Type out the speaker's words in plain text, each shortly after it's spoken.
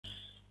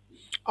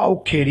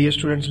Okay, dear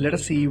students, let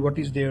us see what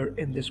is there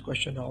in this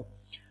question now.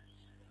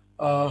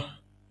 Uh,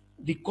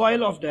 the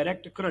coil of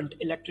direct current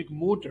electric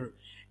motor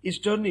is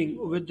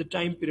turning with the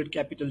time period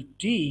capital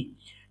T,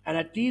 and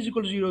at t is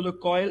equal to 0, the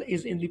coil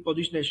is in the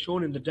position as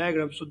shown in the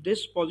diagram. So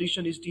this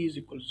position is t is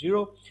equal to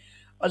 0.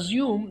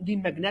 Assume the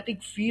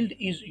magnetic field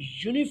is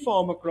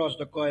uniform across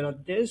the coil. Now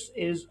this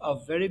is a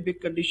very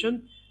big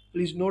condition.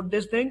 Please note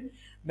this thing.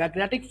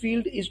 Magnetic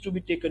field is to be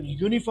taken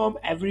uniform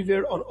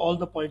everywhere on all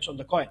the points on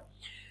the coil.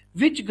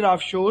 Which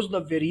graph shows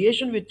the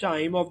variation with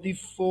time of the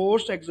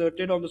force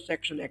exerted on the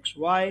section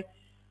XY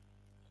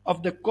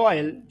of the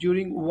coil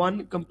during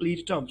one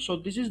complete term. So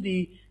this is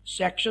the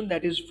section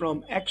that is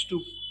from X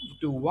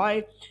to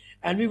Y,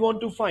 and we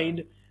want to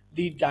find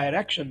the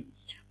direction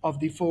of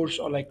the force,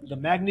 or like the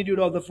magnitude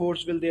of the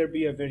force. Will there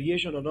be a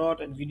variation or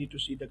not? And we need to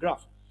see the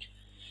graph.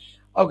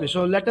 Okay,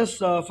 so let us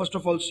first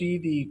of all see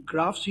the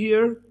graphs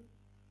here.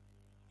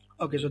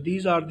 Okay, so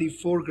these are the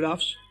four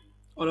graphs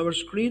on our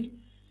screen.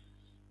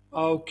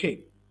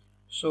 Okay,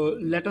 so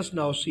let us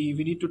now see.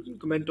 We need to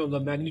comment on the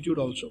magnitude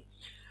also.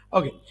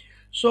 Okay,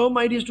 so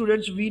my dear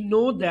students, we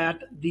know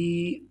that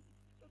the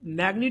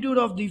magnitude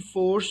of the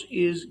force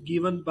is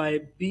given by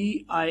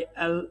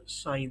BIL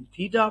sine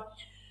theta,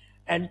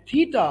 and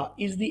theta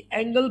is the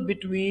angle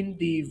between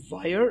the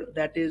wire,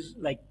 that is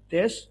like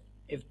this.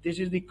 If this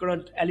is the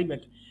current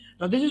element,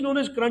 now this is known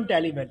as current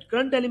element.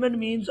 Current element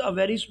means a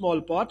very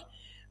small part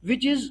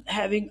which is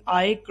having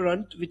I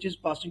current which is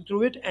passing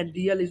through it, and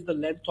dl is the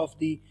length of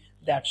the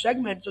that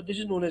segment. So this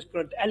is known as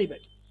current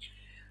element.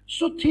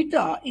 So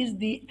theta is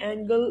the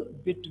angle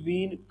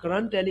between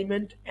current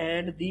element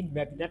and the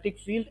magnetic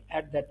field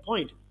at that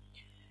point.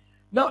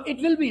 Now it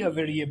will be a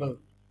variable.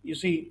 You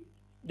see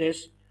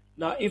this.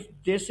 Now if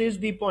this is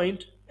the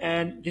point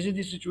and this is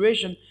the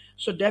situation,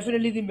 so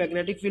definitely the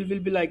magnetic field will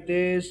be like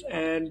this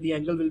and the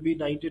angle will be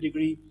 90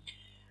 degree.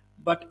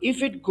 But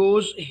if it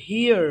goes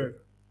here,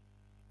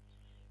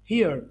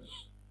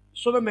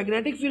 so the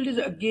magnetic field is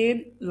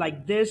again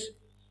like this,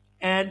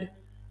 and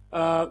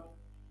uh,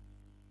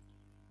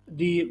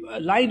 the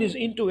line is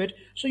into it.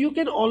 So you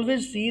can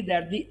always see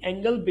that the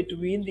angle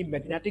between the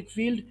magnetic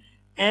field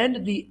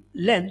and the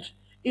length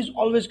is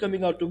always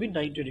coming out to be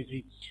 90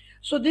 degree.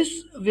 So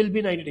this will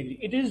be 90 degree.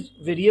 It is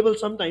variable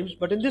sometimes,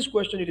 but in this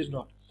question it is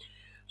not.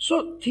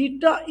 So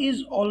theta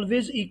is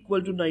always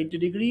equal to 90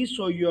 degrees,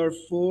 so your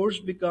force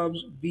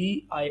becomes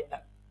BIL.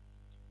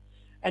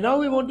 And now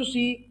we want to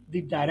see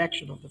the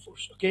direction of the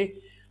force. Okay,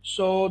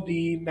 so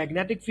the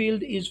magnetic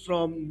field is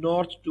from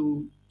north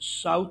to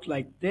south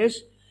like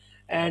this,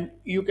 and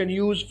you can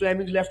use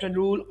Fleming's left hand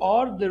rule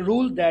or the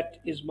rule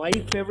that is my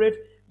favorite,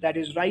 that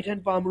is right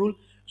hand palm rule.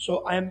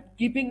 So I am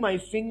keeping my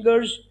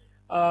fingers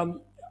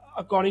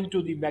according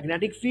to the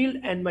magnetic field,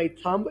 and my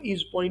thumb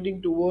is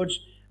pointing towards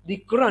the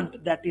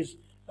current that is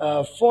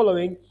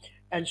following,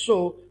 and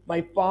so my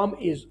palm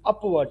is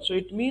upward. So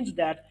it means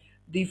that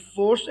the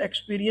force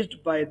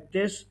experienced by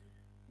this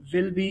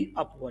will be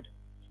upward,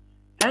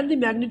 and the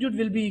magnitude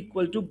will be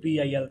equal to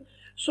BIL.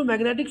 So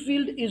magnetic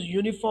field is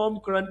uniform,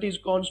 current is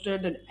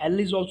constant, and L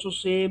is also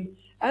same,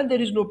 and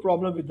there is no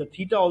problem with the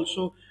theta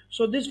also.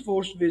 So this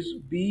force is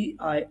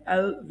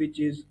BIL, which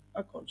is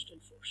a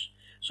constant force.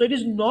 So it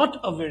is not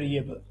a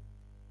variable,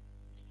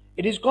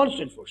 it is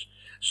constant force.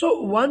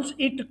 So once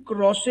it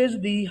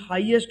crosses the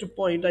highest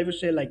point, I would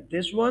say like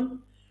this one,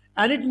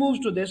 and it moves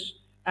to this,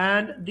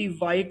 and the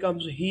y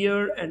comes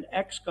here and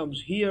x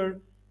comes here,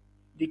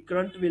 the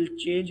current will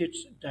change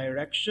its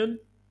direction.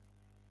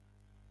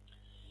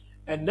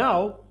 And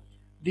now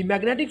the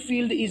magnetic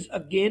field is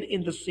again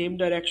in the same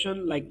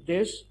direction like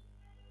this.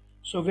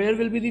 So where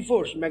will be the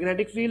force?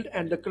 Magnetic field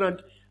and the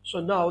current. So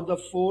now the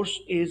force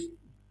is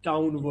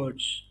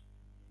downwards.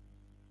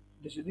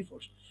 This is the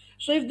force.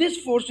 So if this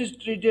force is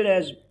treated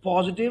as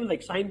positive,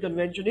 like sign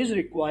convention is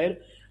required,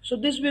 so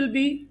this will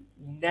be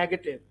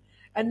negative.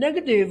 And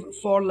negative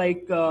for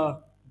like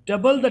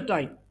double the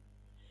time.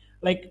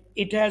 Like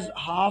it has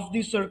half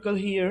the circle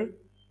here,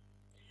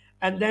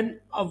 and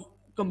then a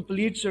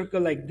complete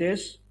circle like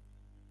this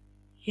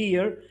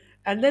here,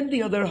 and then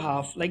the other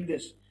half like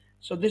this.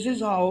 So this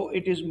is how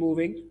it is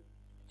moving.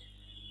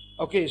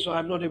 Okay, so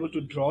I'm not able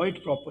to draw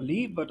it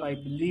properly, but I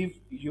believe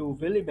you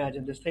will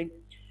imagine this thing.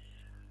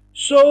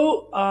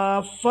 So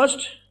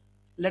first,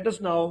 let us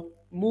now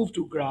move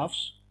to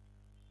graphs.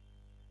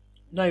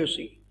 Now you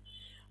see,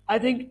 I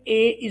think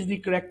A is the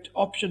correct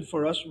option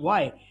for us.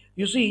 Why?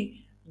 You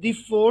see, the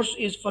force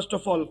is first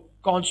of all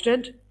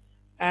constant,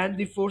 and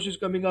the force is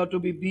coming out to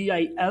be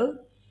BIL,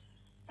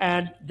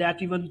 and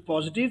that even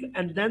positive,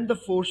 and then the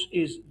force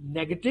is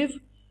negative.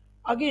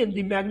 Again,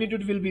 the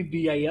magnitude will be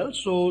BIL,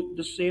 so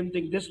the same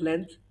thing, this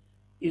length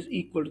is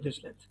equal to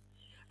this length.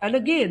 And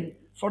again,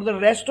 for the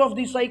rest of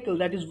the cycle,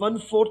 that is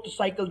 1/4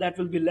 cycle that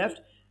will be left,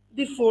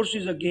 the force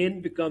is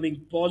again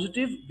becoming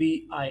positive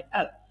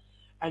BIL.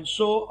 And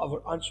so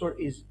our answer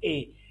is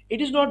A.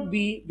 It is not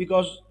B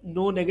because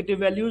no negative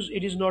values,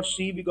 it is not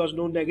C because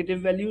no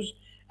negative values,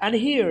 and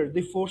here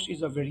the force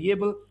is a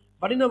variable,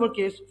 but in our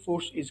case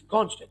force is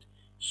constant.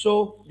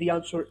 So the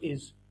answer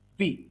is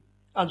B.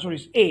 Answer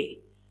is A.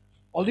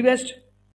 All the best.